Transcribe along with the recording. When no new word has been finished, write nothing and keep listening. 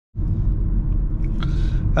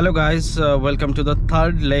Hello guys, welcome to the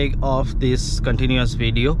third leg of this continuous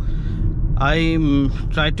video. I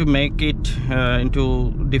tried to make it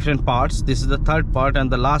into different parts. This is the third part and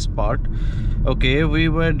the last part. Okay, we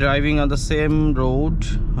were driving on the same road,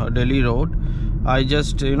 Delhi road. I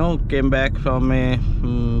just came back from a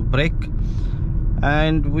break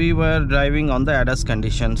and we were driving on the ADAS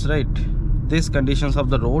conditions, right? These conditions of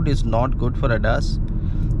the road is not good for ADAS,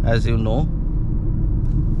 as you know.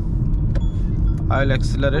 I'll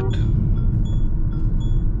accelerate.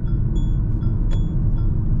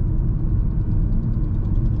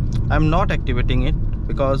 I'm not activating it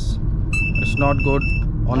because it's not good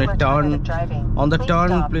on a turn. On the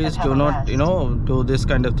turn, please do not do this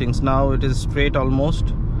kind of things. Now it is straight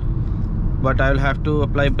almost, but I'll have to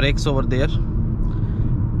apply brakes over there.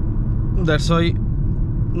 That's why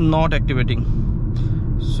not activating.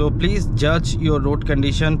 So please judge your road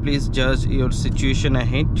condition, please judge your situation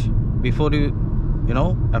ahead before you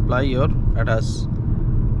apply your ADAS.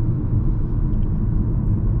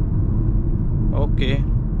 Okay,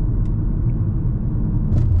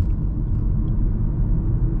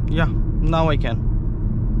 yeah, now I can.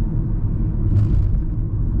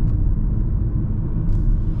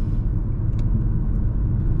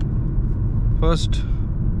 First,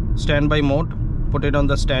 standby mode, put it on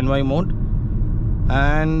the standby mode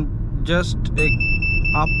and just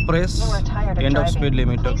up press end of speed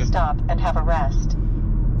limit. Please okay, stop and have a rest.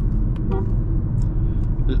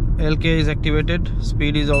 LK is activated,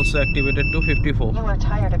 speed is also activated to 54. You are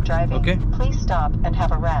tired of driving. Okay, please stop and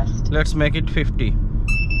have a rest. let's make it 50.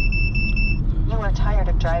 You are tired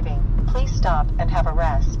of driving. Please stop and have a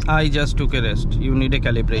rest. I just took a rest. You need a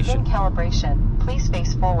calibration. In calibration. Please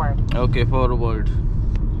face forward. Okay, forward.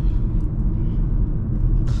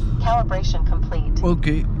 Calibration complete.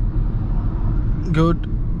 Okay, good.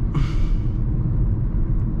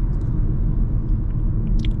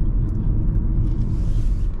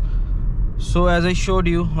 So as I showed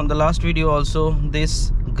you on the last video also,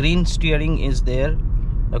 this green steering is there,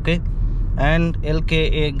 okay, and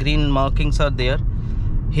LKA green markings are there.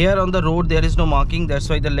 Here on the road there is no marking, that's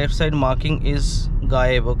why the left side marking is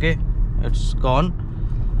gaib, okay, it's gone.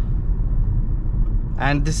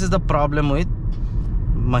 And this is the problem with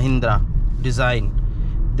Mahindra design.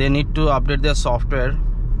 They need to update their software.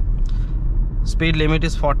 Speed limit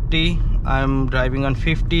is 40. I'm driving on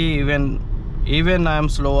 50. Even I am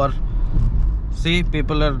slower. See,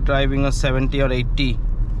 people are driving on 70 or 80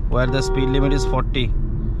 where the speed limit is 40.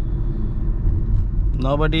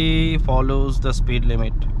 Nobody follows the speed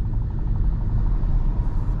limit.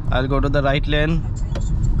 I'll go to the right lane,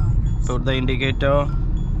 put the indicator.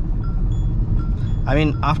 I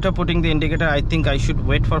mean, after putting the indicator, I think I should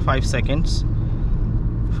wait for 5 seconds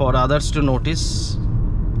for others to notice.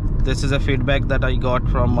 This is a feedback that I got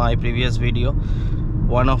from my previous video.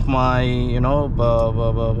 One of my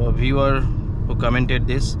viewer who commented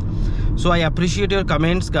this. So I appreciate your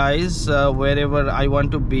comments, guys. Wherever I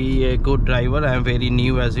want to be a good driver, I am very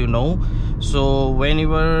new, as you know. So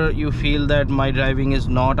whenever you feel that my driving is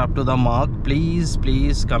not up to the mark, please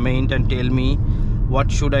comment and tell me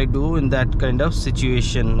what should I do in that kind of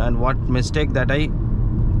situation and what mistake that I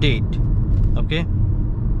did. Okay.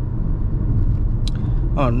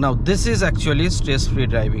 Oh, now this is actually stress-free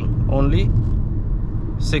driving. Only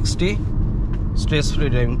 60 stress-free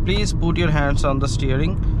driving. Please put your hands on the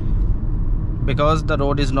steering because the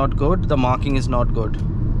road is not good, the marking is not good.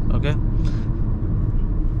 Okay.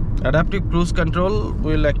 Adaptive cruise control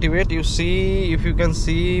will activate. You see, if you can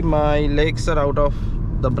see, my legs are out of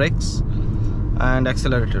the brakes and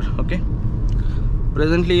accelerator. Okay,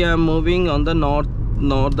 presently I am moving on the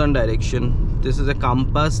northern direction. This is a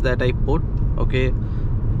compass that I put. Okay,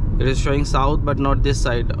 it is showing south but not this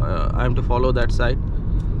side. I am to follow that side.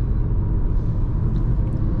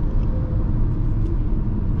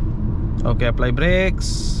 Okay, apply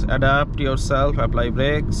brakes, adapt yourself, apply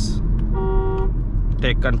brakes,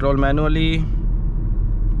 take control manually,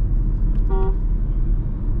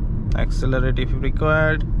 accelerate if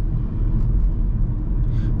required.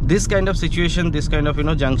 This kind of situation, this kind of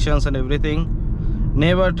junctions and everything,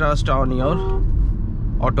 never trust on your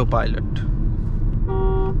autopilot.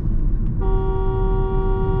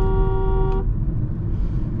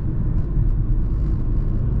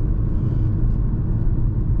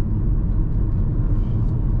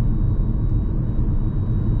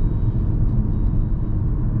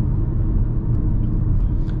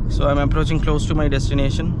 So I'm approaching close to my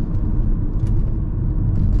destination.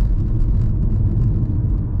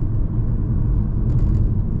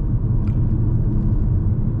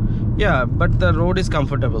 Yeah, but the road is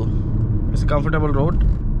comfortable. It's a comfortable road,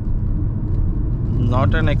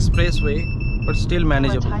 not an expressway. but still You are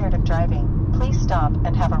manageable. tired of driving. Please stop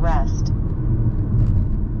and have a rest.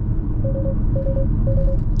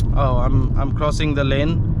 Oh, I'm crossing the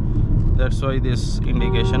lane. That's why this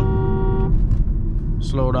indication.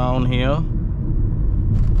 Slow down here.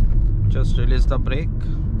 Just release the brake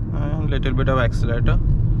and little bit of accelerator.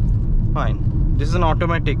 Fine. This is an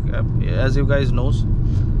automatic, as you guys knows.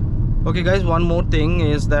 Okay guys, one more thing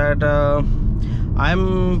is that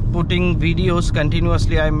I'm putting videos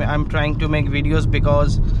continuously. I'm trying to make videos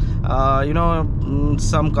because you know,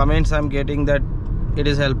 some comments I'm getting that it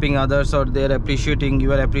is helping others, or they're appreciating,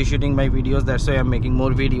 you are appreciating my videos, that's why I'm making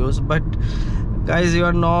more videos. But guys, you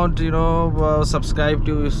are not, you know,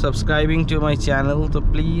 subscribing to my channel. So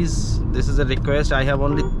please, this is a request. I have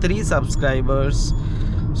only 3 subscribers,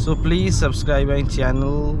 so please subscribe my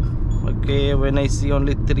channel. Okay, when I see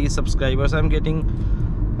only 3 subscribers, I'm getting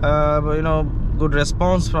you know, good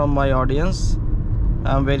response from my audience.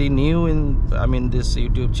 I'm very new in, I mean, this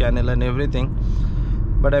YouTube channel and everything,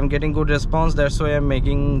 but I'm getting good response. That's why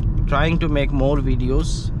I'm trying to make more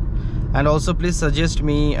videos. And also please suggest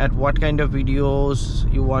me at what kind of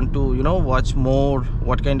videos you want to, you know, watch more.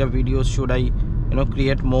 What kind of videos should I, you know,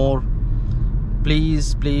 create more.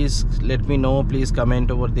 Please let me know. Please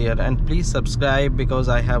comment over there, and please subscribe, because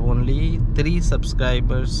I have only 3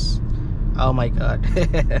 subscribers. Oh my god.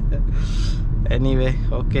 Anyway,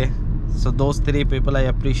 okay, so those 3 people, I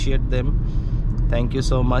appreciate them. Thank you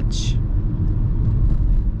so much.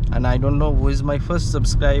 And I don't know who is my first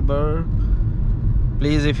subscriber.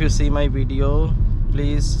 Please, if you see my video,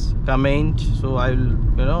 please comment, so I will,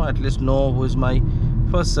 you know, at least know who is my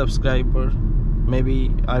first subscriber.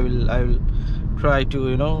 Maybe I will try to,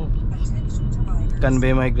 you know,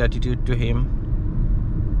 convey my gratitude to him.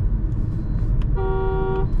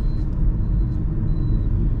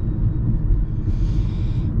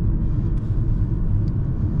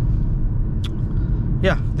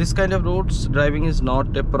 Yeah, this kind of roads, driving is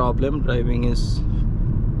not a problem. Driving is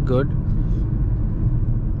good.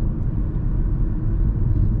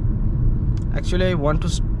 Actually, I want to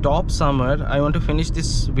stop somewhere. I want to finish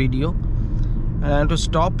this video, and I want to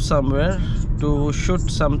stop somewhere to shoot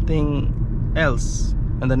something else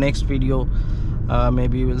in the next video.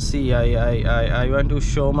 Maybe you will see. I want to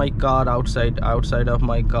show my car outside of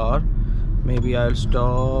my car. Maybe I'll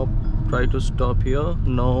try to stop here.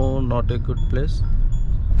 No, not a good place.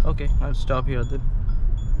 Okay, I'll stop here then.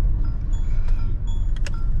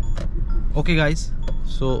 Okay guys,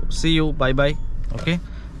 so see you, bye bye. Okay,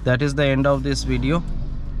 that is the end of this video.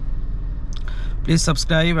 Please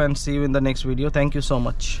subscribe and see you in the next video. Thank you so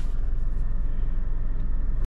much.